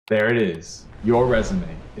There it is, your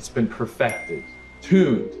resume. It's been perfected,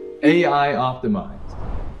 tuned, AI optimized.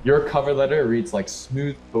 Your cover letter reads like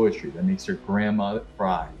smooth poetry that makes your grandma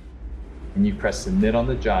cry. And you press submit on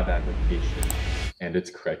the job application, and it's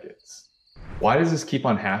crickets. Why does this keep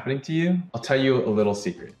on happening to you? I'll tell you a little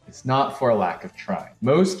secret. It's not for a lack of trying.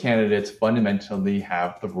 Most candidates fundamentally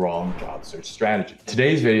have the wrong job search strategy.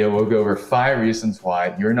 Today's video, we'll go over 5 reasons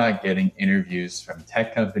why you're not getting interviews from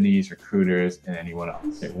tech companies, recruiters, and anyone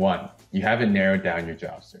else. Okay, 1, you haven't narrowed down your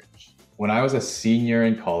job search. When I was a senior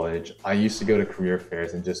in college, I used to go to career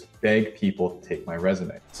fairs and just beg people to take my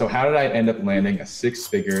resume. So how did I end up landing a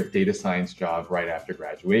 6-figure data science job right after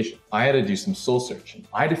graduation? I had to do some soul searching.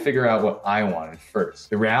 I had to figure out what I wanted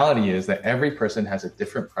first. The reality is that every person has a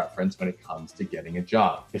different preference when it comes to getting a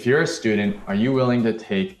job. If you're a student, are you willing to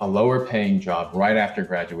take a lower paying job right after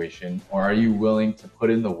graduation, or are you willing to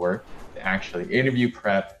put in the work to actually interview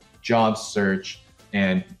prep, job search,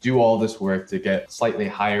 and do all this work to get slightly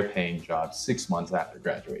higher paying jobs 6 months after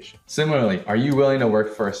graduation? Similarly, are you willing to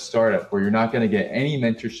work for a startup where you're not going to get any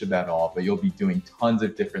mentorship at all, but you'll be doing tons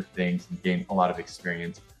of different things and gain a lot of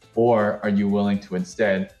experience? Or are you willing to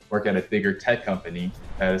instead work at a bigger tech company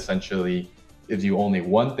that essentially gives you only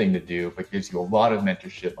one thing to do, but gives you a lot of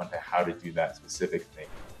mentorship onto how to do that specific thing?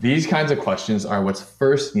 These kinds of questions are what's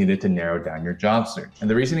first needed to narrow down your job search. And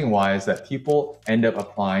the reasoning why is that people end up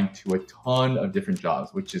applying to a ton of different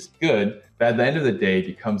jobs, which is good, but at the end of the day, it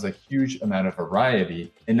becomes a huge amount of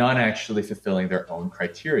variety and not actually fulfilling their own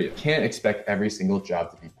criteria. You can't expect every single job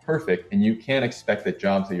to be perfect, and you can't expect the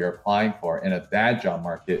jobs that you're applying for in a bad job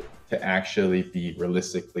market to actually be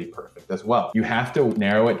realistically perfect as well. You have to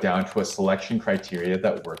narrow it down to a selection criteria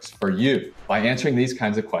that works for you. By answering these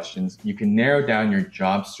kinds of questions, you can narrow down your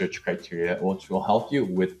job search criteria, which will help you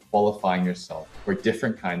with qualifying yourself for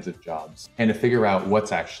different kinds of jobs and to figure out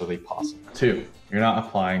what's actually possible. 2, you're not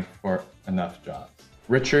applying for enough jobs.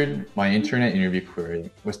 Richard, my internet interview query,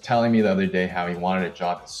 was telling me the other day how he wanted a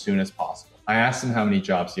job as soon as possible. I asked him how many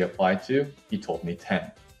jobs he applied to. He told me 10.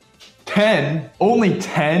 10? Only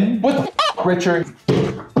 10? What the f, Richard?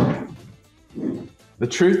 The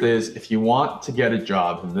truth is, if you want to get a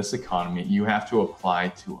job in this economy, you have to apply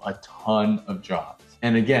to a ton of jobs.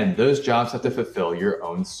 And again, those jobs have to fulfill your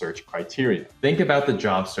own search criteria. Think about the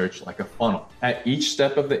job search like a funnel. At each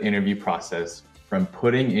step of the interview process, from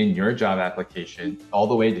putting in your job application all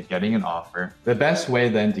the way to getting an offer, the best way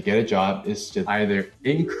then to get a job is to either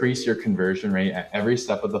increase your conversion rate at every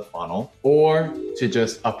step of the funnel or to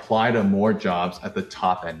just apply to more jobs at the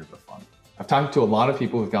top end of the funnel. I've talked to a lot of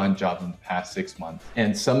people who've gotten jobs in the past 6 months,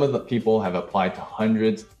 and some of the people have applied to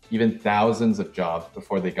hundreds, even thousands of jobs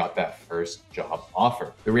before they got that first job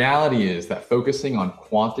offer. The reality is that focusing on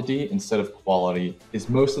quantity instead of quality is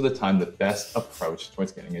most of the time the best approach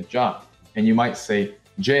towards getting a job. And you might say,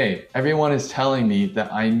 Jay, everyone is telling me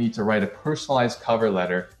that I need to write a personalized cover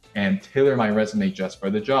letter and tailor my resume just for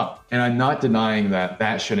the job. And I'm not denying that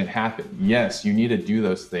that shouldn't happen. Yes, you need to do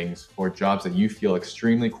those things for jobs that you feel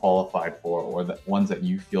extremely qualified for, or the ones that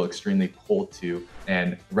you feel extremely pulled to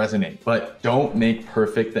and resonate. But don't make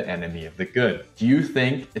perfect the enemy of the good. Do you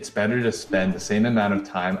think it's better to spend the same amount of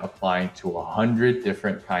time applying to 100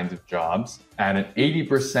 different kinds of jobs at an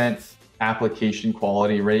 80% application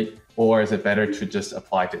quality rate? Or is it better to just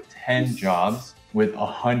apply to 10 jobs with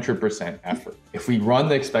 100% effort? If we run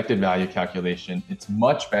the expected value calculation, it's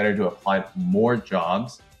much better to apply to more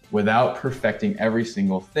jobs without perfecting every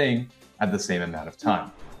single thing at the same amount of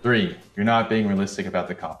time. 3, you're not being realistic about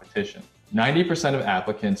the competition. 90% of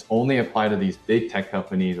applicants only apply to these big tech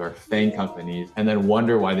companies or FANG companies and then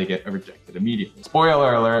wonder why they get rejected immediately.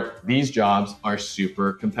 Spoiler alert, these jobs are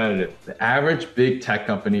super competitive. The average big tech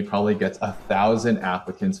company probably gets 1,000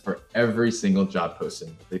 applicants for every single job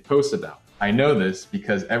posting that they post about. I know this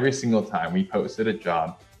because every single time we posted a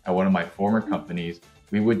job at one of my former companies,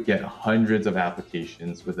 we would get hundreds of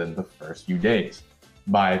applications within the first few days.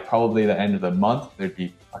 By probably the end of the month, there'd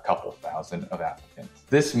be a couple thousand of applicants.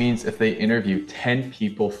 This means if they interview 10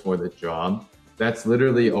 people for the job, that's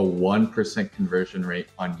literally a 1% conversion rate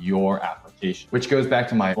on your application, which goes back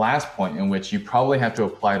to my last point in which you probably have to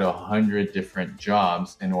apply to 100 different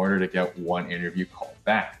jobs in order to get one interview called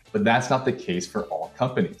back. But that's not the case for all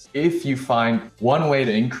companies. If you find one way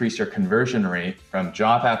to increase your conversion rate from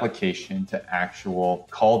job application to actual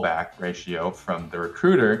callback ratio from the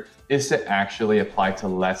recruiter is to actually apply to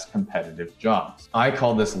less competitive jobs. I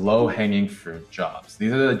call this low-hanging fruit jobs.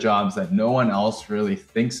 These are the jobs that no one else really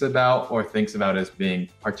thinks about or thinks about as being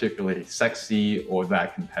particularly sexy or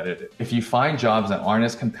that competitive. If you find jobs that aren't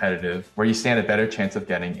as competitive, where you stand a better chance of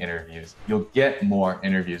getting interviews, you'll get more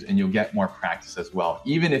interviews and you'll get more practice as well,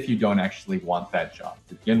 even if if you don't actually want that job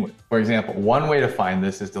to begin with. For example, one way to find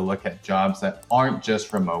this is to look at jobs that aren't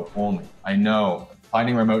just remote only. I know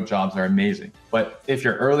finding remote jobs are amazing, but if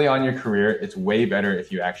you're early on in your career, it's way better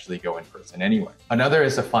if you actually go in person anyway. Another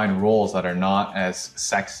is to find roles that are not as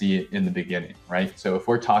sexy in the beginning, right? So if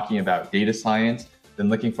we're talking about data science, then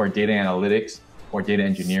looking for data analytics or data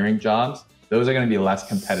engineering jobs, those are going to be less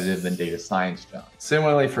competitive than data science jobs.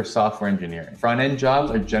 Similarly for software engineering, front-end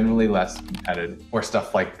jobs are generally less competitive, or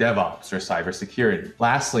stuff like DevOps or cybersecurity.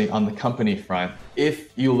 Lastly, on the company front,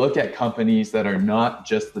 if you look at companies that are not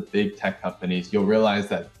just the big tech companies, you'll realize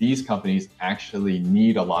that these companies actually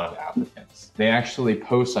need a lot of applicants. They actually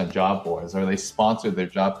post on job boards, or they sponsor their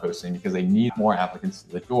job posting because they need more applicants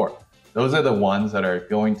to the door. Those are the ones that are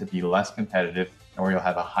going to be less competitive and where you'll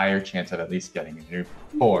have a higher chance of at least getting an interview.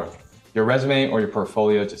 4, your resume or your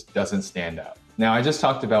portfolio just doesn't stand out. Now, I just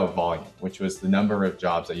talked about volume, which was the number of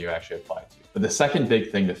jobs that you actually applied to. But the second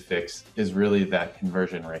big thing to fix is really that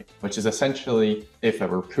conversion rate, which is essentially if a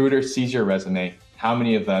recruiter sees your resume, how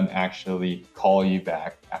many of them actually call you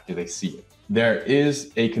back after they see it. There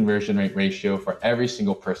is a conversion rate ratio for every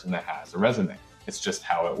single person that has a resume. It's just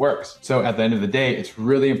how it works. So at the end of the day, it's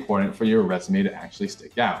really important for your resume to actually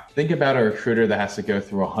stick out. Think about a recruiter that has to go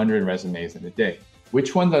through 100 resumes in a day.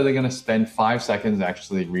 Which ones are they going to spend 5 seconds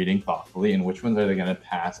actually reading thoughtfully, and which ones are they going to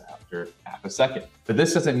pass after half a second? But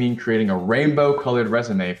this doesn't mean creating a rainbow colored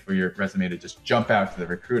resume for your resume to just jump out to the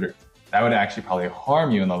recruiter. That would actually probably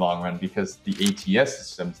harm you in the long run because the ATS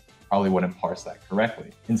systems probably wouldn't parse that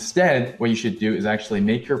correctly. Instead, what you should do is actually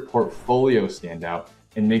make your portfolio stand out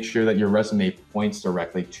and make sure that your resume points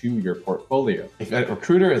directly to your portfolio. If a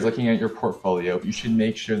recruiter is looking at your portfolio, you should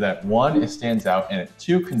make sure that 1, it stands out, and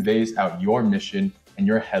 2, conveys out your mission and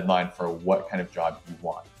your headline for what kind of job you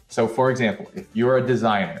want. So for example, if you're a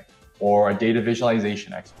designer or a data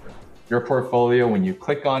visualization expert, your portfolio, when you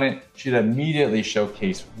click on it, should immediately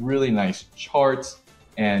showcase really nice charts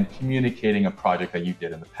and communicating a project that you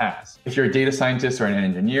did in the past. If you're a data scientist or an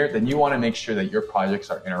engineer, then you want to make sure that your projects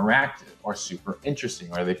are interactive or super interesting,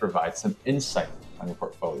 or they provide some insight on your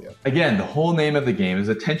portfolio. Again, the whole name of the game is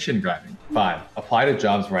attention grabbing. 5, apply to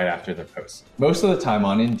jobs right after they're posted. Most of the time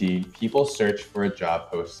on Indeed, people search for a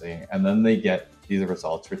job posting and then they get these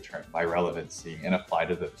results returned by relevancy and apply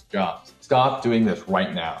to those jobs. Stop doing this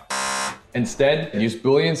right now. Instead, use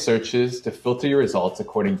Boolean searches to filter your results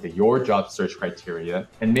according to your job search criteria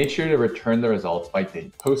and make sure to return the results by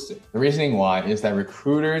date posted. The reasoning why is that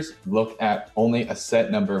recruiters look at only a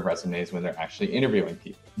set number of resumes when they're actually interviewing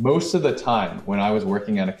people. Most of the time when I was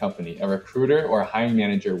working at a company, a recruiter or a hiring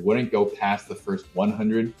manager wouldn't go past the first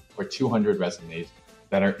 100 or 200 resumes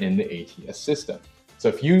that are in the ATS system. So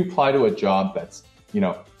if you apply to a job that's,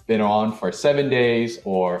 been on for 7 days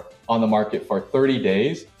or on the market for 30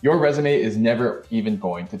 days, your resume is never even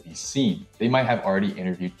going to be seen. They might have already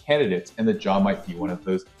interviewed candidates and the job might be one of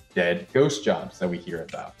those dead ghost jobs that we hear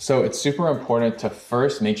about. So it's super important to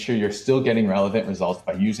first make sure you're still getting relevant results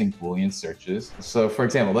by using Boolean searches. So for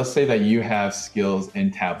example, let's say that you have skills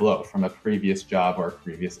in Tableau from a previous job or a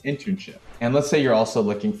previous internship. And let's say you're also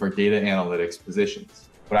looking for data analytics positions.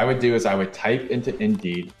 What I would do is I would type into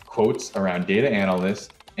Indeed quotes around data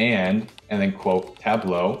analyst and then quote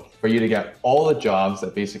Tableau for you to get all the jobs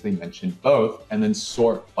that basically mention both, and then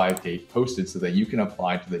sort by date posted so that you can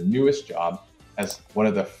apply to the newest job as one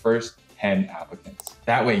of the first 10 applicants.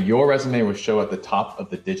 That way your resume will show at the top of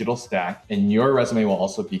the digital stack and your resume will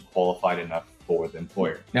also be qualified enough for the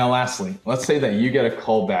employer. Now lastly, let's say that you get a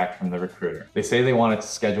call back from the recruiter. They say they wanted to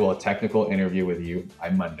schedule a technical interview with you by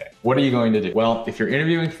Monday. What are you going to do? Well, if you're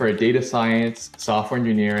interviewing for a data science, software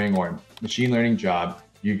engineering, or machine learning job,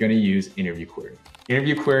 you're going to use Interview Query.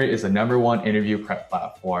 Interview Query is the #1 interview prep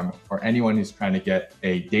platform for anyone who's trying to get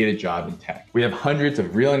a data job in tech. We have hundreds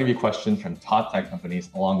of real interview questions from top tech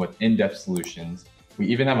companies along with in-depth solutions. We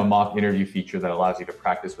even have a mock interview feature that allows you to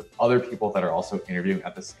practice with other people that are also interviewing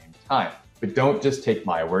at the same time. But don't just take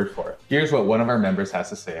my word for it. Here's what one of our members has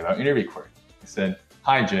to say about Interview Query. He said,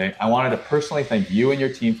 "Hi Jay, I wanted to personally thank you and your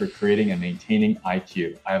team for creating and maintaining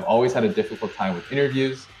IQ. I have always had a difficult time with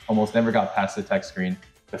interviews, almost never got past the tech screen.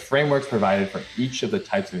 The frameworks provided for each of the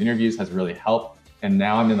types of interviews has really helped, and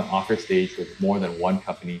now I'm in the offer stage with more than one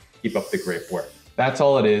company. Keep up the great work." That's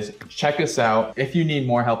all it is. Check us out. If you need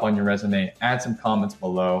more help on your resume, add some comments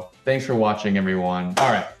below. Thanks for watching, everyone. All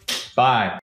right, bye.